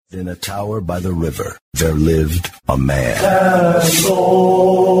In a tower by the river, there lived a man.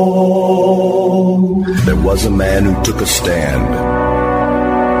 There was a man who took a stand.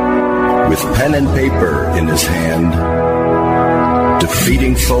 With pen and paper in his hand,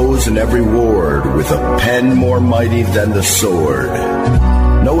 defeating foes in every ward with a pen more mighty than the sword.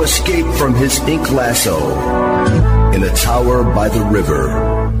 No escape from his ink lasso. In a tower by the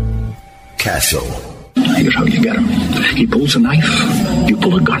river, Castle. Here's how you get him. He pulls a knife, you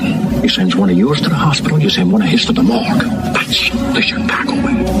pull a gun. He sends one of yours to the hospital, you send one of his to the morgue. That's the Chicago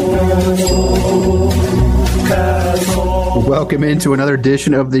way. Welcome into another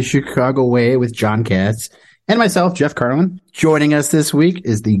edition of the Chicago Way with John Kass and myself, Jeff Carlin. Joining us this week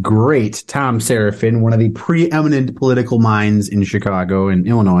is the great Tom Serafin, one of the preeminent political minds in Chicago and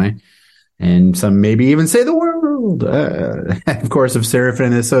Illinois, and some maybe even say the world. Of course, of Serafin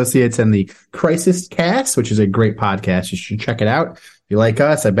and Associates and the Crisis Cast, which is a great podcast. You should check it out. If you like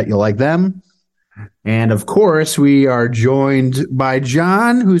us, I bet you'll like them. And of course, we are joined by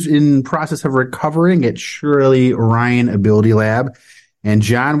John, who's in process of recovering at Shirley Ryan Ability Lab. And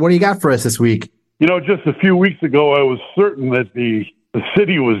John, what do you got for us this week? You know, just a few weeks ago, I was certain that the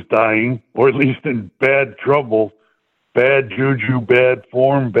city was dying, or at least in bad trouble, bad juju, bad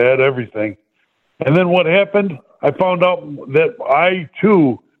form, bad everything. And then what happened? I found out that I,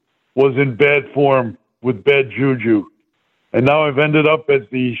 too, was in bad form with bad juju. And now I've ended up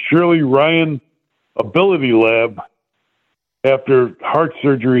at the Shirley Ryan Ability Lab after heart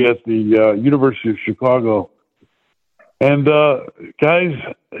surgery at the University of Chicago. And, guys,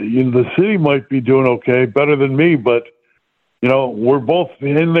 the city might be doing okay, better than me, but, you know, we're both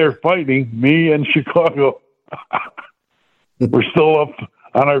in there fighting, me and Chicago. We're still up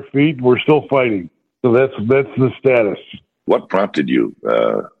on our feet. We're still fighting. So that's the status. What prompted you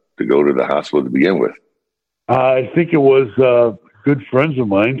to go to the hospital to begin with? I think it was good friends of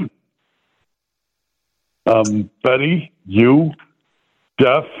mine. Betty, you,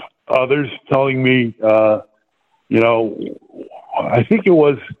 Jeff, others telling me, you know, I think it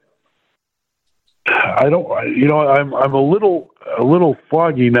was, I'm a little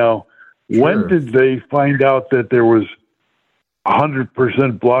foggy now. Sure. When did they find out that there was 100%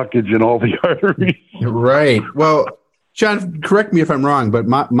 blockage in all the arteries? Right. Well, John, correct me if I'm wrong, but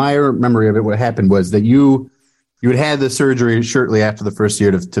my memory of it, what happened was that you had the surgery shortly after the first year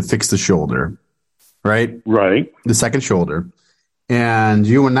to fix the shoulder, right? Right. The second shoulder. And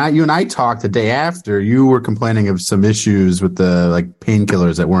you and I talked the day after. You were complaining of some issues with the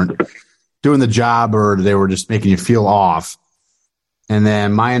painkillers that weren't doing the job, or they were just making you feel off. And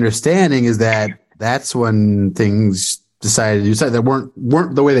then my understanding is that that's when things decided that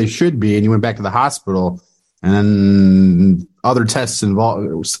weren't the way they should be, and you went back to the hospital, and then other tests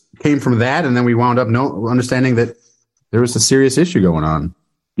involved came from that, and then we wound up understanding that there was a serious issue going on.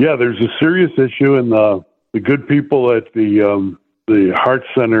 Yeah, there's a serious issue, and the good people at the Heart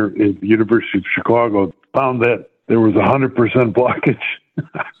Center at the University of Chicago found that there was 100% blockage.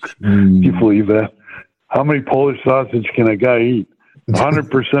 Can you believe that? How many Polish sausage can a guy eat?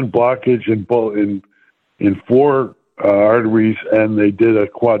 100% blockage in four arteries, and they did a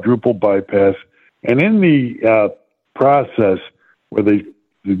quadruple bypass. And in the process where they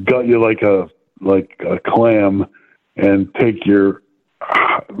gut you like a clam and take your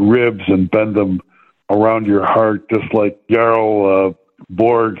ribs and bend them around your heart, just like Jarl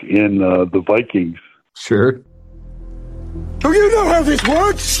Borg in the Vikings. Sure. Do you know how this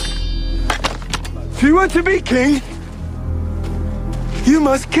works? If you want to be king, you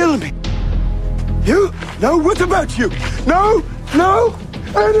must kill me. You? No, what about you? No,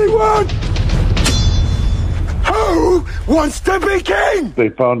 anyone? Who wants to be king? They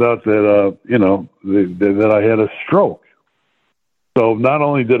found out that, that I had a stroke. So not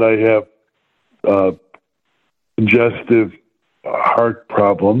only did I have congestive heart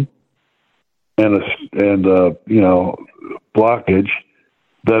problem and blockage,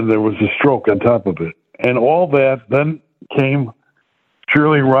 then there was a stroke on top of it. And all that, then came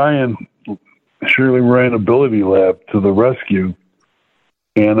Shirley Ryan Ability Lab to the rescue,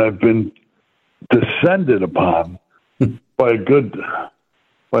 and I've been descended upon by good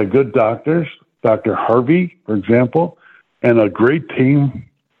doctors, Dr. Harvey, for example, and a great team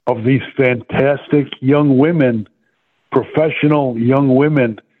of these fantastic young women, professional young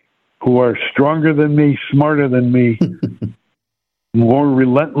women who are stronger than me, smarter than me, more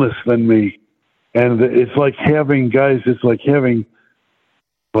relentless than me. And it's like having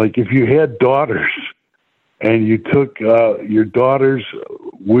if you had daughters and you took your daughters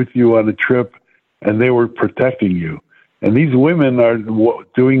with you on a trip and they were protecting you. And these women are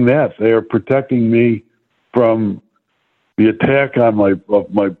doing that. They are protecting me from the attack on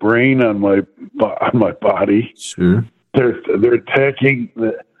my brain, on my body. Sure. They're attacking.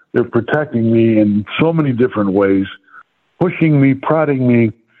 They're protecting me in so many different ways, pushing me, prodding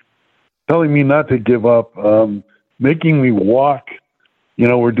me, telling me not to give up, making me walk.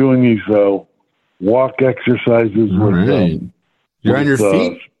 We're doing these walk exercises. Right. You're on your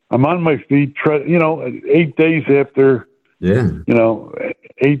feet? I'm on my feet, 8 days after. Yeah.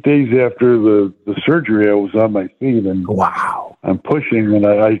 8 days after the surgery, I was on my feet, and wow, I'm pushing, and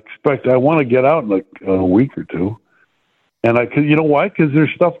I want to get out in like a week or two. And you know why? Because there's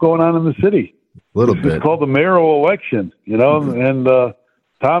stuff going on in the city. A little bit. It's called the mayoral election, and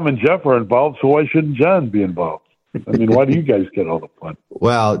Tom and Jeff are involved, so why shouldn't John be involved? I mean, why do you guys get all the fun?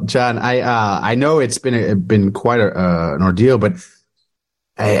 Well, John, I know it's been quite an ordeal, but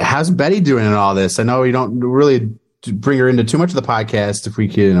how's Betty doing in all this? I know you don't really bring her into too much of the podcast if we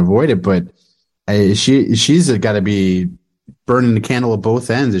can avoid it, but she's got to be burning the candle at both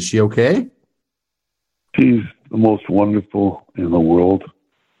ends. Is she okay? She's the most wonderful in the world.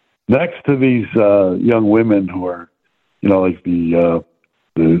 Next to these young women who are, like the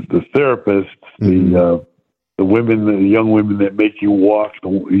therapists, the women, the young women that make you walk,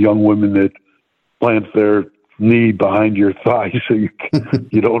 the young women that plant their knee behind your thigh so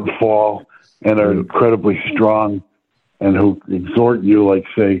you don't fall, and are incredibly strong, and who exhort you, like,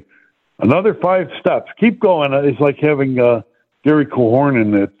 say, another 5 steps, keep going. It's like having Gary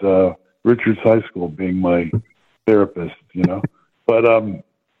Cohornan at Richards High School being my therapist, But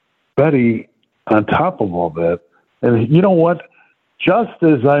Betty, on top of all that, and you know what? Just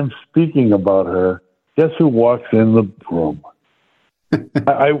as I'm speaking about her, guess who walks in the room?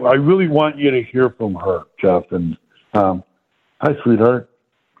 I really want you to hear from her, Jeff and Tom. Hi, sweetheart.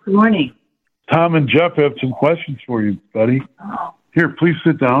 Good morning. Tom and Jeff have some questions for you, Betty. Here, please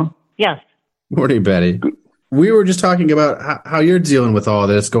sit down. Yes. Morning, Betty. We were just talking about how you're dealing with all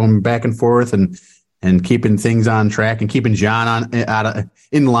this, going back and forth and keeping things on track and keeping John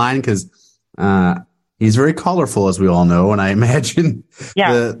in line, because he's very colorful, as we all know, and I imagine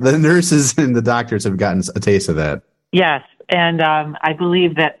the nurses and the doctors have gotten a taste of that. Yes, and I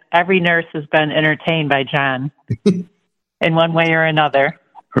believe that every nurse has been entertained by John in one way or another.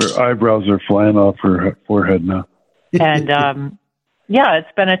 Her eyebrows are flying off her forehead now. And,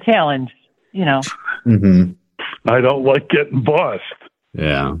 it's been a challenge, Mm-hmm. I don't like getting bossed.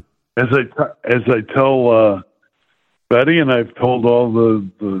 Yeah. As I tell Betty, and I've told all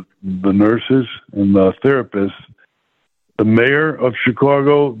the nurses and the therapists, the mayor of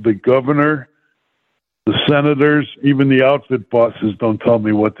Chicago, the governor, the senators, even the outfit bosses don't tell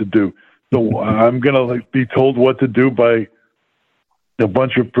me what to do. So I'm going to be told what to do by a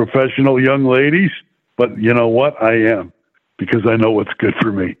bunch of professional young ladies. But you know what? I am, because I know what's good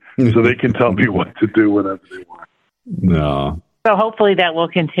for me. So they can tell me what to do whenever they want. No. So hopefully that will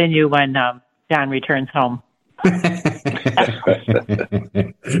continue when John returns home.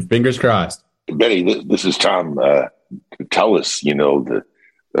 Fingers crossed. Betty, this is Tom. Tell us,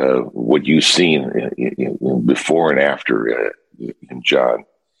 what you've seen before and after in John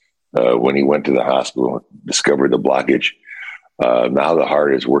when he went to the hospital and discovered the blockage. Now the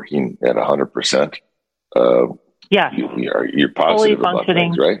heart is working at 100%. Yes. You're positive about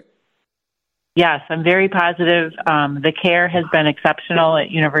things, right? Yes, I'm very positive. The care has been exceptional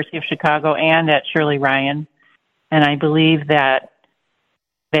at University of Chicago and at Shirley Ryan. And I believe that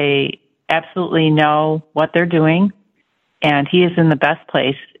they absolutely know what they're doing. And he is in the best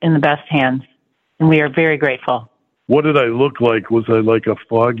place, in the best hands. And we are very grateful. What did I look like? Was I like a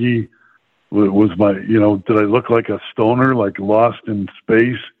foggy? Did I look like a stoner, like lost in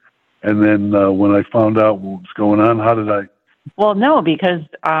space? And then when I found out what was going on, how did I? Well, no, because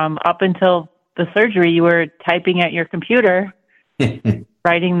up until the surgery, you were typing at your computer,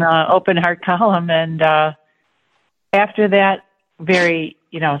 writing the open heart column. And after that, very,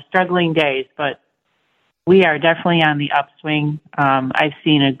 struggling days. But we are definitely on the upswing. I've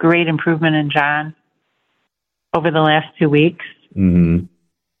seen a great improvement in John over the last 2 weeks. Mm-hmm.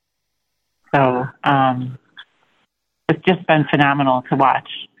 So it's just been phenomenal to watch.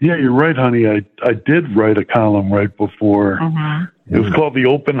 Yeah, you're right, honey. I did write a column right before. Mm-hmm. It was called The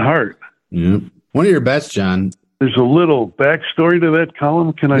Open Heart. Yeah. One of your best, John. There's a little backstory to that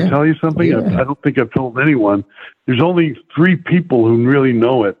column. Can I tell you something? Yeah. I don't think I've told anyone. There's only 3 people who really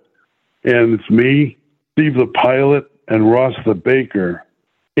know it. And it's me, Steve the pilot, and Ross the baker.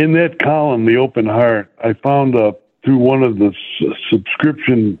 In that column, The Open Heart, I found through one of the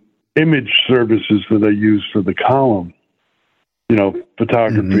subscription image services that I use for the column,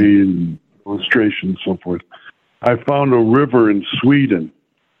 photography and illustration and so forth. I found a river in Sweden,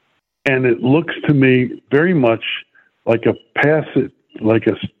 and it looks to me very much like a passage, like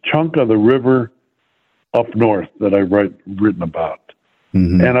a chunk of the river up north that I've written about.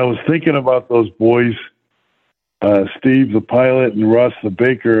 Mm-hmm. And I was thinking about those boys, Steve the pilot and Russ the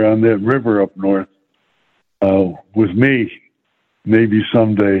baker on that river up north with me, maybe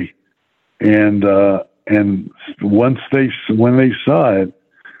someday. And when they saw it,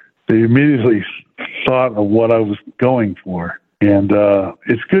 they immediately thought of what I was going for. And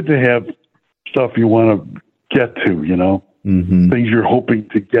it's good to have stuff you want to get to, you know, things you're hoping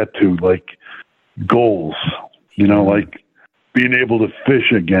to get to, like goals, you know, like being able to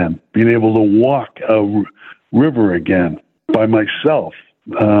fish again, being able to walk a river again by myself.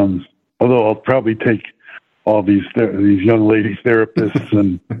 Although I'll probably take all these young lady therapists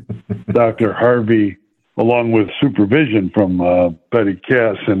and Dr. Harvey, along with supervision from Betty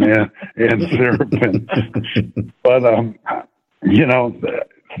Kass and Sarah Finn. But you know,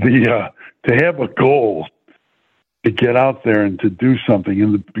 to have a goal, to get out there and to do something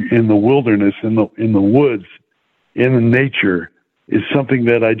in the wilderness, in the woods, in the nature, is something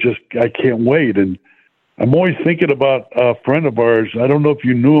that I can't wait. And I'm always thinking about a friend of ours. I don't know if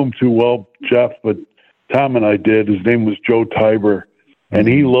you knew him too well, Jeff, but Tom and I did. His name was Joe Tiber, and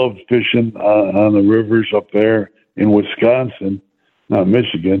he loved fishing on the rivers up there in Wisconsin, not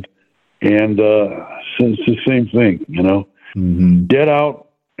Michigan. And it's the same thing, you know. Mm-hmm. Get out,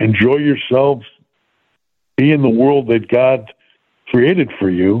 enjoy yourselves, be in the world that God created for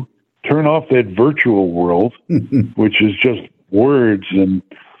you. Turn off that virtual world, which is just words and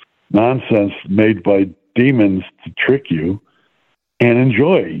nonsense made by demons to trick you, and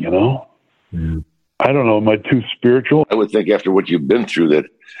enjoy, you know. Yeah. I don't know, am I too spiritual? I would think after what you've been through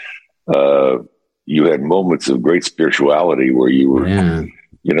that you had moments of great spirituality where you were,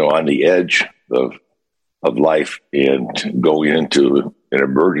 you know, on the edge of life and going into an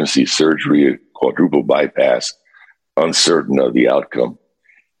emergency surgery, a quadruple bypass, uncertain of the outcome.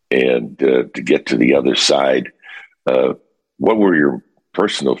 And to get to the other side, what were your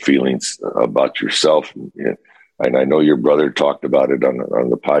personal feelings about yourself? And I know your brother talked about it on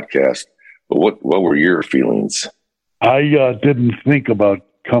the podcast, but what were your feelings? I didn't think about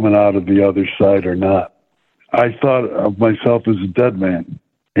coming out of the other side or not. I thought of myself as a dead man,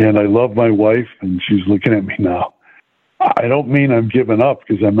 and I love my wife, and she's looking at me now. I don't mean I'm giving up,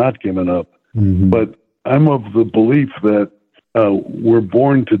 because I'm not giving up, but I'm of the belief that we're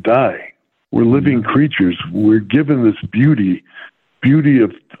born to die. We're living creatures. We're given this beauty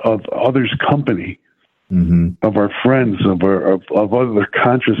of others' company, of our friends, of other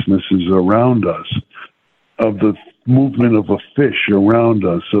consciousnesses around us, of the movement of a fish around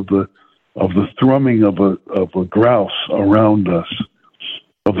us, of the thrumming of a grouse around us,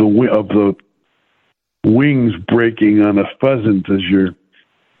 of the wings breaking on a pheasant as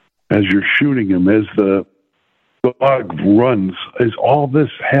you're shooting him, as the dog runs, as all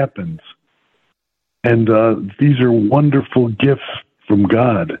this happens. And these are wonderful gifts from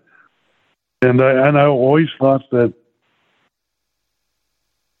God. And I always thought that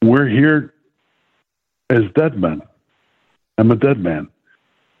we're here as dead men. I'm a dead man.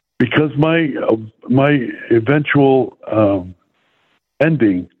 Because my eventual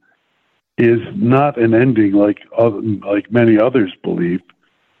ending is not an ending like many others believe.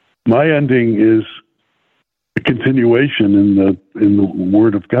 My ending is a continuation in the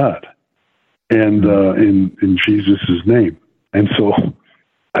Word of God and in Jesus' name. And so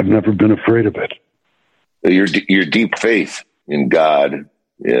I've never been afraid of it. Your deep faith in God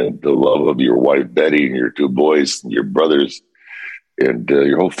and the love of your wife Betty and your two boys and your brothers and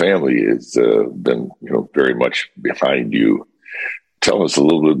your whole family has been, you know, very much behind you. Tell us a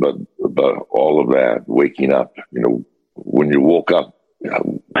little bit about all of that. Waking up, you know, when you woke up,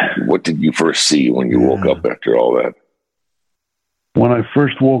 what did you first see when you woke up after all that? When I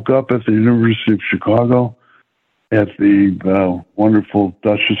first woke up at the University of Chicago, at the wonderful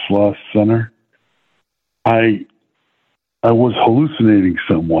Duchess Law Center, I was hallucinating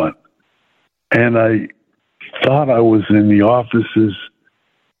somewhat, and I thought I was in the offices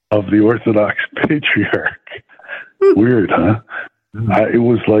of the Orthodox Patriarch. Weird, huh? It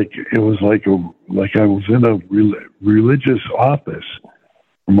was like I was in a religious office,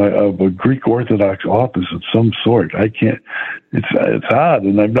 of a Greek Orthodox office of some sort. It's odd,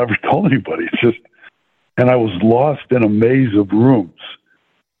 and I've never told anybody. It's just. And I was lost in a maze of rooms.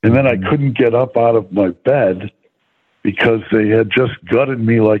 And then I couldn't get up out of my bed because they had just gutted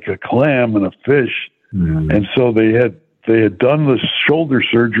me like a clam and a fish. And so they had done the shoulder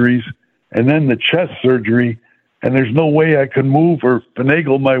surgeries and then the chest surgery, and there's no way I could move or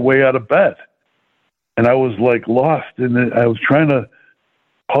finagle my way out of bed. And I was like lost in it. I was trying to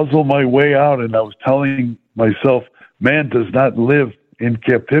puzzle my way out, and I was telling myself, man does not live in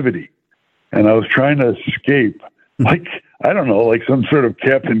captivity. And I was trying to escape, like, I don't know, like some sort of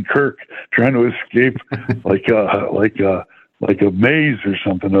Captain Kirk trying to escape like a maze or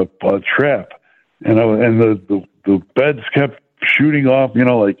something, a trap. And the beds kept shooting off,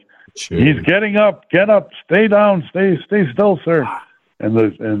 like, sure. He's getting up, get up, stay down, stay still, sir. And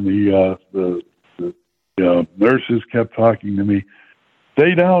the nurses kept talking to me,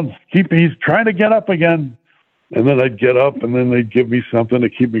 stay down, he's trying to get up again. And then I'd get up, and then they'd give me something to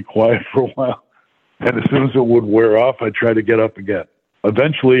keep me quiet for a while. And as soon as it would wear off, I'd try to get up again.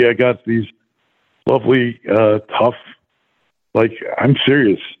 Eventually, I got these lovely, tough, like, I'm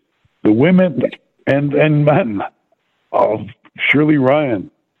serious, the women and men of Shirley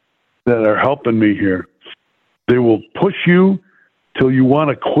Ryan that are helping me here. They will push you till you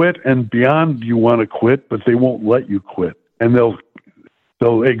want to quit and beyond you want to quit, but they won't let you quit. And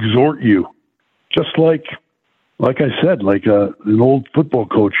they'll exhort you, just like I said, like an old football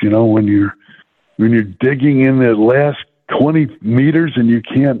coach, when you're digging in the last 20 meters and you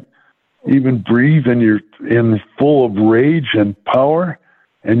can't even breathe and you're full of rage and power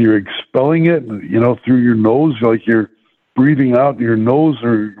and you're expelling it, through your nose, like you're breathing out your nose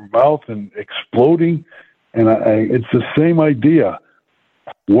or your mouth and exploding. And it's the same idea.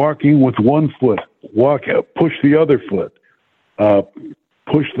 Walking with one foot, push the other foot,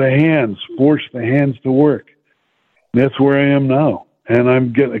 push the hands, force the hands to work. That's where I am now, and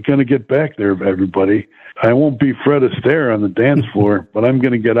I'm going to get back there, everybody. I won't be Fred Astaire on the dance floor, but I'm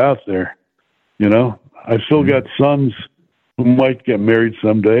going to get out there. I've still got sons who might get married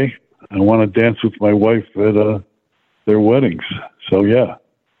someday. I want to dance with my wife at their weddings. So, yeah.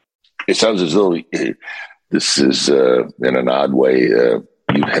 It sounds as though this is, in an odd way,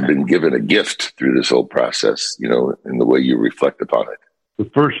 you have been given a gift through this whole process, in the way you reflect upon it. The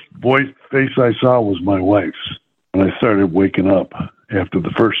first face I saw was my wife's. And I started waking up after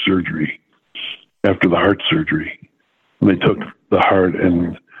the first surgery, after the heart surgery. And they took the heart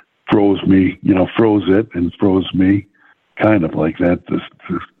and froze it and froze me, kind of like that, to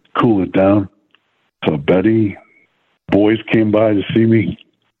cool it down. So Betty, boys came by to see me.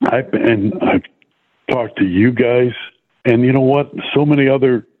 I talked to you guys. And you know what? So many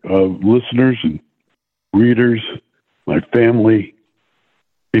other listeners and readers, my family,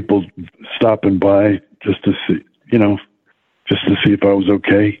 people stopping by just to see, just to see if I was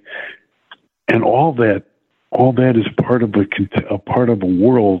okay. And all that is part of a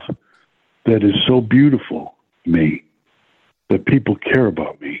world that is so beautiful to me, that people care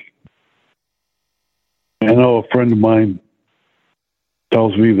about me. I know a friend of mine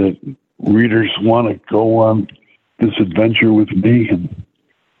tells me that readers want to go on this adventure with me, and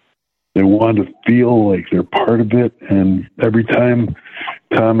they want to feel like they're part of it. And every time,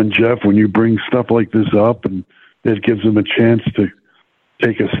 Tom and Jeff, when you bring stuff like this up, and it gives them a chance to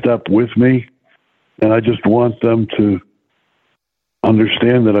take a step with me, and I just want them to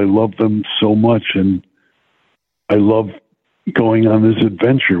understand that I love them so much, and I love going on this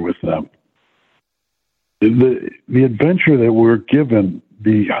adventure with them. The adventure that we're given,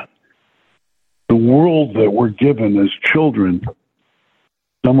 the world that we're given as children,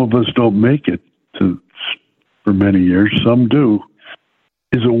 some of us don't make it for many years, some do,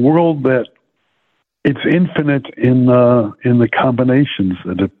 is a world that it's infinite in the combinations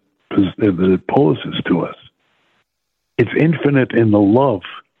that it poses to us. It's infinite in the love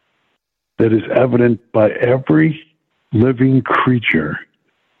that is evident by every living creature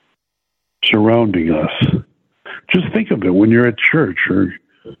surrounding us. Just think of it when you're at church, or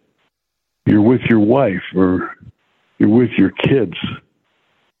you're with your wife, or you're with your kids,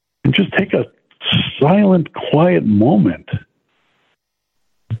 and just take a silent, quiet moment.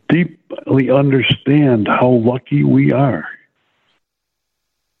 Deeply understand how lucky we are.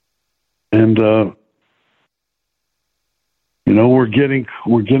 And, we're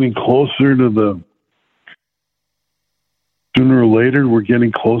getting closer to sooner or later, we're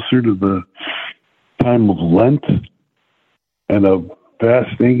getting closer to the time of Lent and of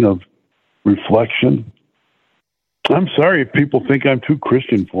fasting, of reflection. I'm sorry if people think I'm too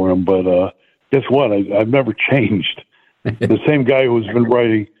Christian for them, but guess what? I've never changed. The same guy who's been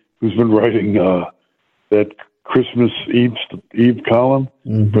writing that Christmas Eve column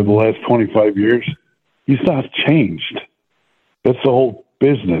for the last 25 years, he's not changed. That's the whole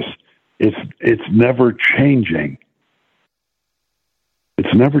business. It's never changing.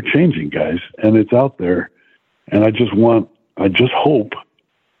 It's never changing, guys, and it's out there. And I just hope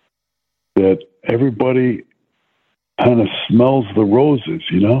that everybody kind of smells the roses,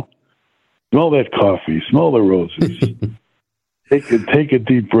 Smell that coffee, smell the roses. Take a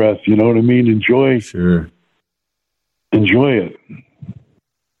deep breath, you know what I mean? Enjoy. Sure. enjoy it.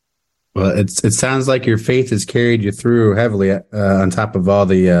 Well, it sounds like your faith has carried you through heavily, on top of all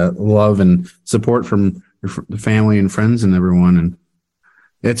the love and support from the family and friends and everyone. And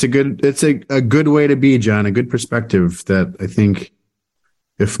it's a good way to be, John, a good perspective that I think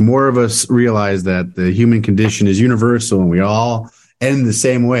if more of us realize that the human condition is universal and we all end the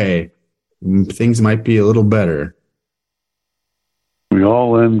same way, things might be a little better. We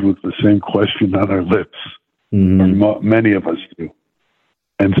all end with the same question on our lips. Mm-hmm. Many of us do.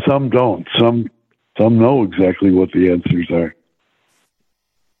 And some don't. Some know exactly what the answers are.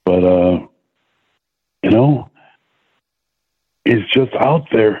 But, it's just out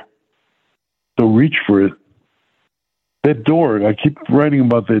there. So reach for it. That door, I keep writing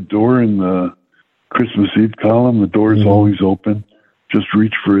about that door in the Christmas Eve column. The door is always open. Just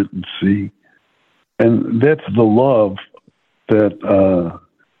reach for it and see. And that's the love that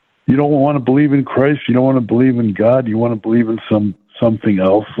you don't want to believe in Christ. You don't want to believe in God. You want to believe in something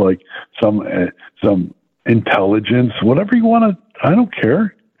else, like some intelligence, whatever you want to. I don't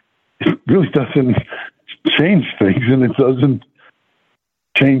care. It really doesn't change things, and it doesn't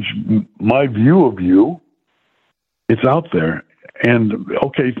change my view of you. It's out there. And,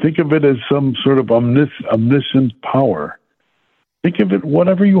 okay, think of it as some sort of omniscient power. Think of it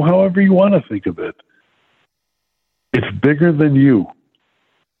however you want to think of it. It's bigger than you.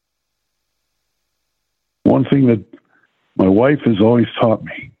 One thing that my wife has always taught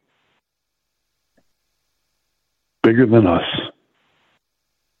me, bigger than us.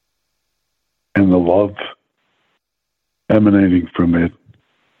 And the love emanating from it,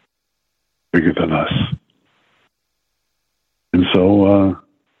 bigger than us. And so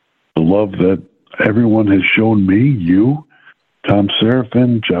the love that everyone has shown me, you, Tom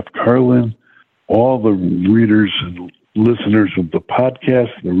Seraphin, Jeff Carlin, all the readers and listeners of the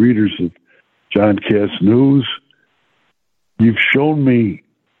podcast, the readers of John Kass News, you've shown me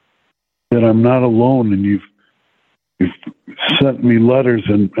that I'm not alone, and you've sent me letters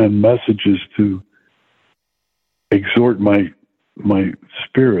and messages to exhort my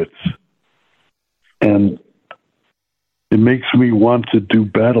spirits. And it makes me want to do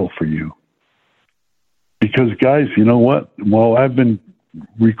battle for you. Because, guys, you know what? While I've been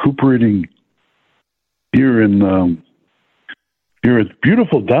recuperating here at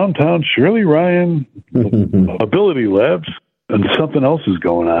beautiful downtown Shirley Ryan Ability Labs, and something else is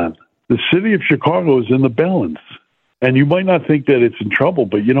going on. The city of Chicago is in the balance. And you might not think that it's in trouble,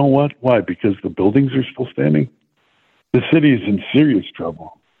 but you know what? Why? Because the buildings are still standing? The city is in serious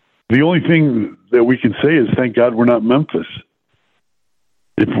trouble. The only thing that we can say is, thank God we're not Memphis.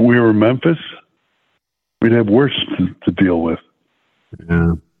 If we were Memphis, we'd have worse to deal with.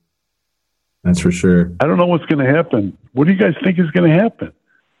 Yeah, that's for sure. I don't know what's going to happen. What do you guys think is going to happen?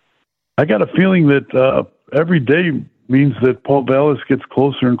 I got a feeling that every day means that Paul Vallis gets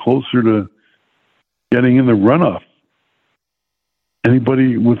closer and closer to getting in the runoff.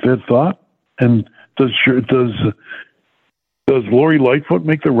 Anybody with that thought? And does Lori Lightfoot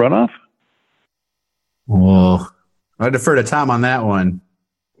make the runoff? Well, I defer to Tom on that one.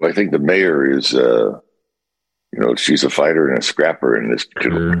 Well, I think the mayor is, she's a fighter and a scrapper in this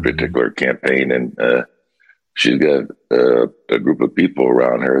particular campaign, and she's got a group of people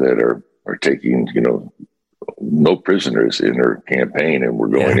around her that are taking, no prisoners in her campaign, and we're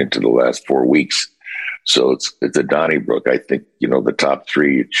going into the last 4 weeks. So it's a Donnybrook. I think, the top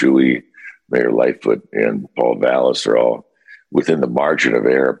three, Chewy, Mayor Lightfoot, and Paul Vallis, are all within the margin of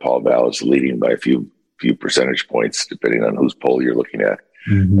error. Paul Vallis leading by a few percentage points, depending on whose poll you're looking at.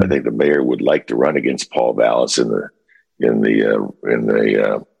 Mm-hmm. I think the mayor would like to run against Paul Vallis in the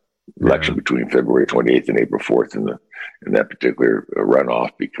election between February 28th and April 4th in that particular runoff,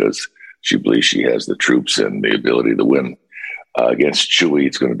 because she believes she has the troops and the ability to win. Against Chewy,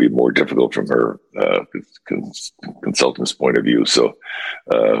 it's going to be more difficult from her consultant's point of view. So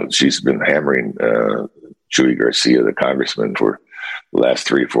she's been hammering Chewy Garcia, the congressman, for the last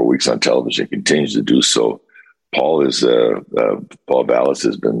 3 or 4 weeks on television, continues to do so. Paul Vallis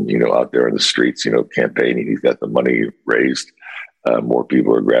has been, out there in the streets, campaigning. He's got the money raised. More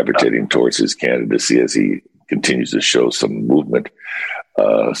people are gravitating towards his candidacy as he continues to show some movement.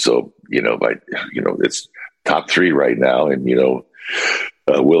 It's top 3 right now. And,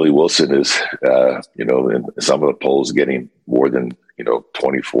 Willie Wilson is, in some of the polls getting more than,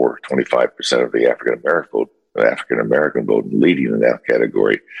 25% of the African American vote, leading in that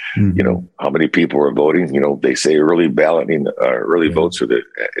category. Mm-hmm. How many people are voting? They say early balloting, early votes are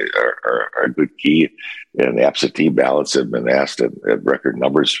a good key, and absentee ballots have been asked at record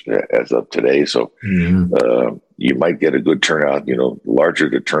numbers as of today. So, you might get a good turnout. The larger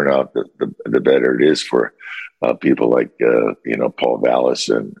the turnout, the better it is for people like Paul Vallis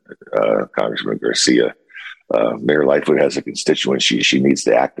and Congressman Garcia. Mayor Lightfoot has a constituent she needs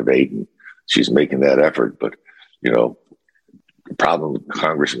to activate, and she's making that effort. But the problem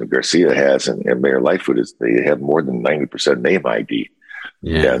Congressman Garcia has and Mayor Lightfoot is they have more than 90% name ID.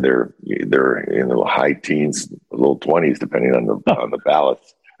 Yeah, they're in the high teens, low 20s, depending on the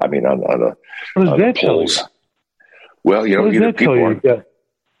ballots. I mean, on the polls. Well,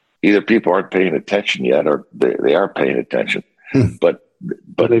 either people aren't paying attention yet, or they are paying attention. But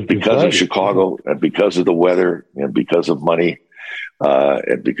because of Chicago and because of the weather and because of money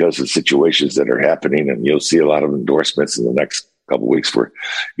and because of situations that are happening, and you'll see a lot of endorsements in the next couple of weeks for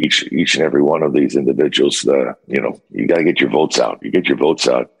each and every one of these individuals. You got to get your votes out. You get your votes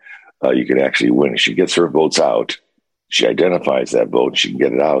out, you can actually win. If she gets her votes out, she identifies that vote, she can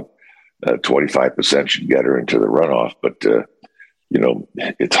get it out. 25% should get her into the runoff. But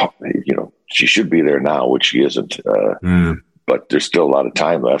it's she should be there now, which she isn't. But there's still a lot of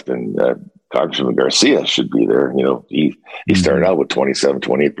time left, and Congressman Garcia should be there. He started out with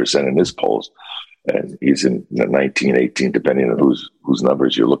 28% in his polls, and he's in 19, 18, depending on whose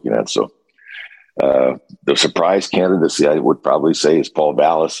numbers you're looking at. So the surprise candidacy, I would probably say, is Paul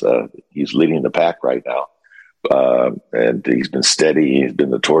Vallis. He's leading the pack right now. And he's been steady. He's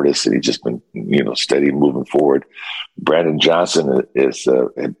been the tortoise, and he's just been, steady moving forward. Brandon Johnson is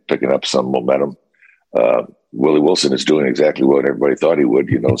picking up some momentum. Willie Wilson is doing exactly what everybody thought he would,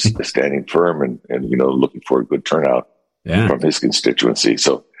 standing firm and looking for a good turnout from his constituency.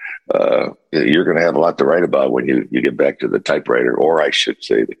 So you're going to have a lot to write about when you get back to the typewriter, or I should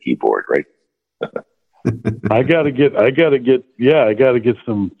say the keyboard, right? I got to get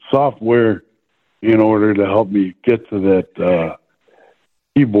some software in order to help me get to that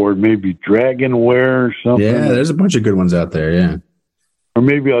keyboard, maybe Dragonware or something. Yeah, there's a bunch of good ones out there, yeah. Or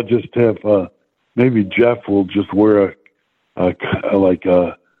maybe I'll just have, maybe Jeff will just wear a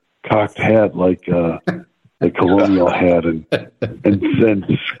cocked hat, like a colonial hat, and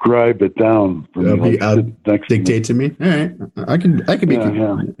scribe it down for me. Dictate to me? All right. I can be, I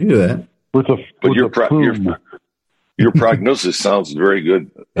can do that. But your prognosis sounds very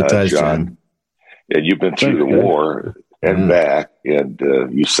good, it does, John. And you've been through the war and back, and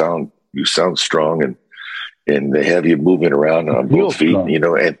you sound strong, and they have you moving around on both feet.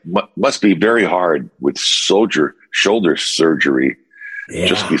 It must be very hard with shoulder surgery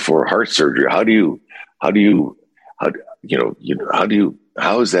just before heart surgery. How are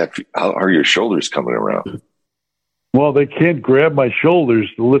your shoulders coming around? Well, they can't grab my shoulders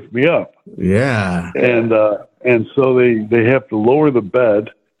to lift me up. Yeah, and so they have to lower the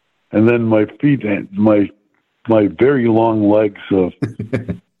bed. And then my feet, my very long legs of,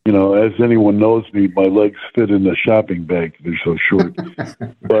 as anyone knows me, my legs fit in a shopping bag. They're so short.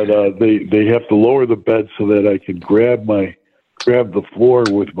 But they have to lower the bed so that I can grab the floor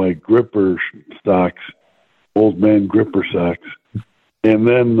with my gripper socks, old man gripper socks. And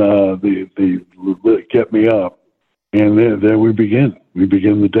then they get me up. And then we begin. We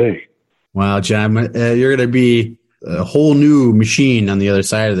begin the day. Wow, John, you're going to be a whole new machine on the other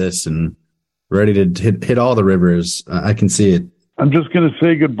side of this and ready to hit all the rivers. I can see it. I'm just going to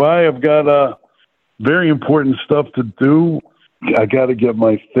say goodbye. I've got very important stuff to do. I got to get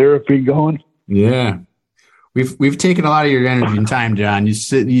my therapy going. Yeah. We've taken a lot of your energy and time, John. You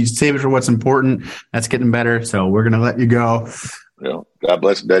save it for what's important. That's getting better. So we're going to let you go. God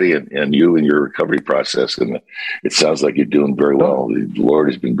bless Betty and you and your recovery process. And it sounds like you're doing very well. The Lord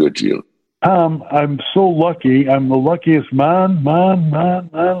has been good to you. I'm so lucky. I'm the luckiest man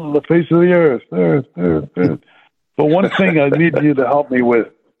on the face of the earth. But one thing I need you to help me with.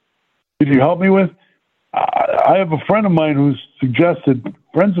 Could you help me with? I have a friends of mine have suggested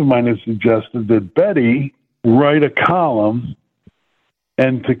that Betty write a column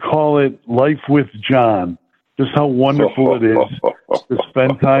and to call it Life with John. Just how wonderful it is to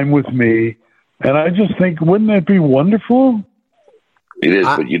spend time with me. And I just think, wouldn't that be wonderful? It is,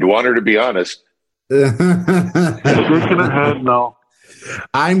 but you'd want her to be honest. Shaking her head, no.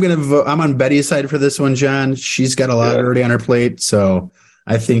 I'm going to vote. I'm on Betty's side for this one, John. She's got a lot already on her plate, so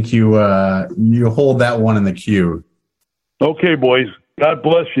I think you hold that one in the queue. Okay, boys. God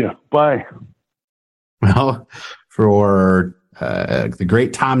bless you. Bye. Well, for the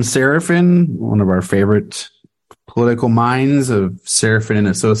great Tom Seraphin, one of our favorite political minds of Seraphin and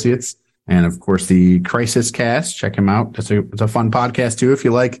Associates, and of course the Crisis Cast. Check him out. It's a fun podcast too. If you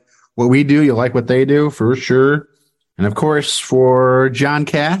like what we do, you like what they do for sure. And of course for John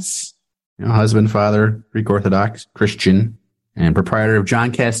Kass, husband, father, Greek Orthodox Christian, and proprietor of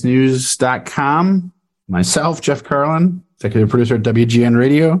JohnCassNews.com. myself, Jeff Carlin, executive producer at WGN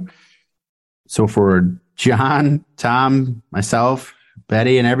Radio. So for John, Tom, myself,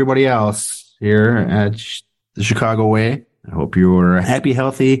 Betty, and everybody else here at the Chicago Way, I hope you're happy,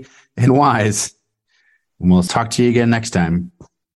 healthy, and wise. And we'll talk to you again next time.